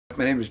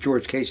My name is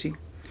George Casey.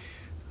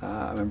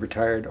 I'm a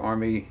retired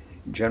Army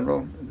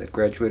general that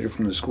graduated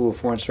from the School of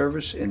Foreign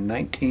Service in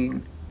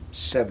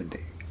 1970.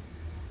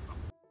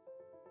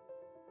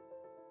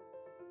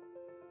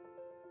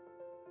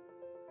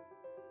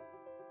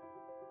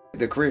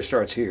 The career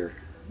starts here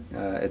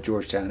at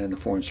Georgetown in the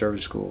Foreign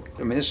Service School.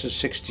 I mean, this is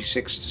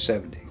 66 to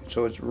 70,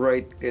 so it's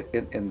right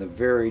in the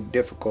very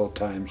difficult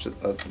times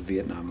of the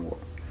Vietnam War.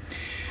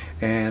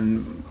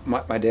 And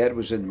my dad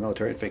was in the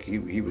military. In fact,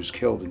 he was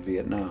killed in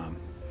Vietnam.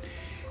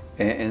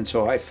 And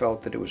so I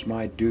felt that it was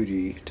my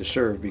duty to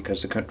serve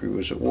because the country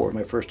was at war.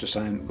 My first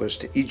assignment was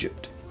to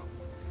Egypt.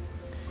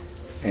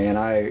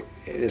 And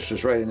this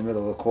was right in the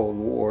middle of the Cold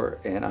War,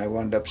 and I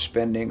wound up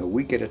spending a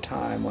week at a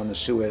time on the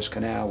Suez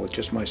Canal with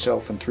just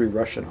myself and 3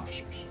 Russian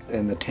officers.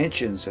 And the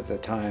tensions at the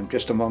time,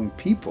 just among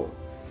people,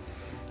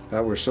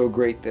 were so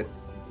great that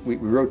we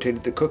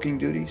rotated the cooking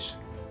duties,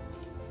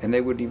 and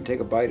they wouldn't even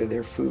take a bite of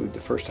their food the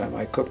first time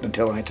I cooked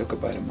until I took a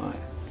bite of mine.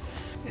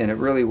 And it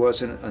really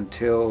wasn't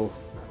until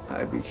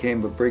I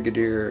became a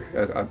brigadier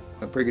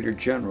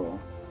general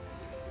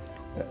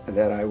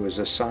that I was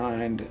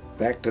assigned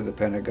back to the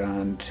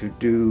Pentagon to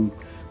do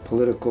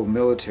political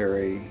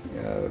military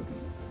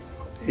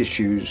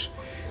issues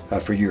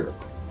for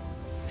Europe.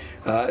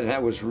 And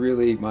that was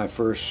really my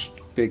first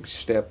big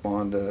step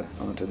onto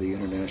the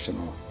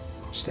international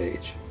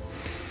stage.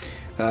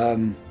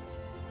 And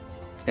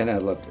I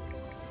loved it.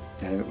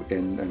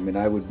 And I mean,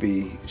 I would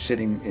be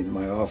sitting in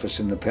my office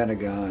in the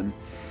Pentagon.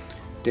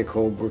 Dick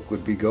Holbrooke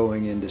would be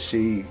going in to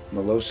see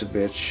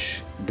Milosevic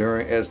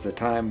as the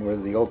time where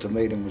the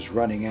ultimatum was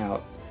running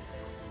out,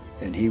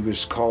 and he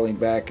was calling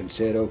back and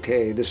said,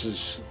 "Okay, this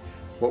is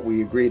what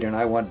we agreed, and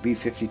I want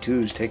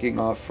B-52s taking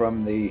off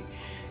from the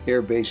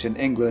air base in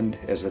England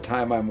as the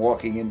time I'm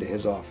walking into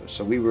his office."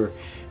 So we were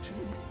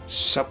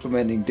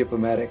supplementing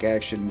diplomatic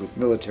action with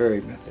military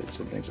methods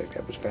and things like that.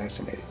 It was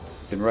fascinating.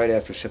 And right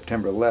after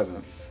September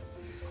 11th,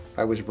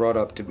 I was brought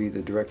up to be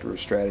the Director of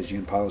Strategy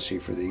and Policy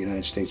for the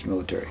United States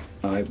military.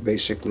 I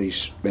basically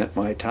spent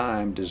my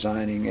time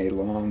designing a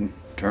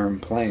long-term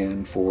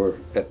plan for,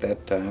 at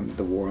that time,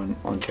 the war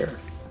on terror.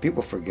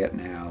 People forget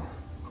now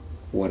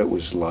what it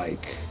was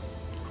like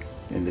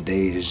in the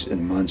days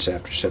and months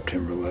after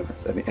September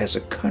 11th. I mean, as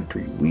a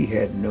country, we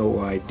had no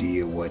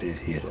idea what had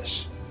hit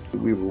us.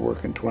 We were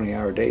working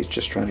 20-hour days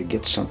just trying to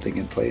get something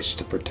in place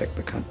to protect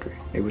the country.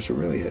 It was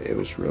really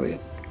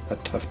a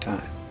tough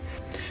time.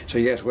 So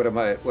yes, what am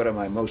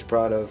I most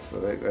proud of?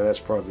 That's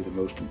probably the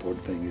most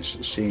important thing, is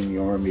seeing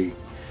the Army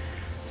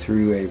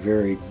through a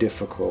very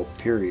difficult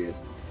period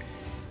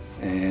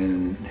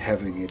and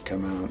having it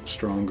come out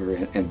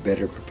stronger and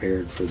better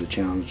prepared for the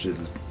challenges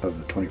of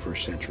the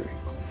 21st century.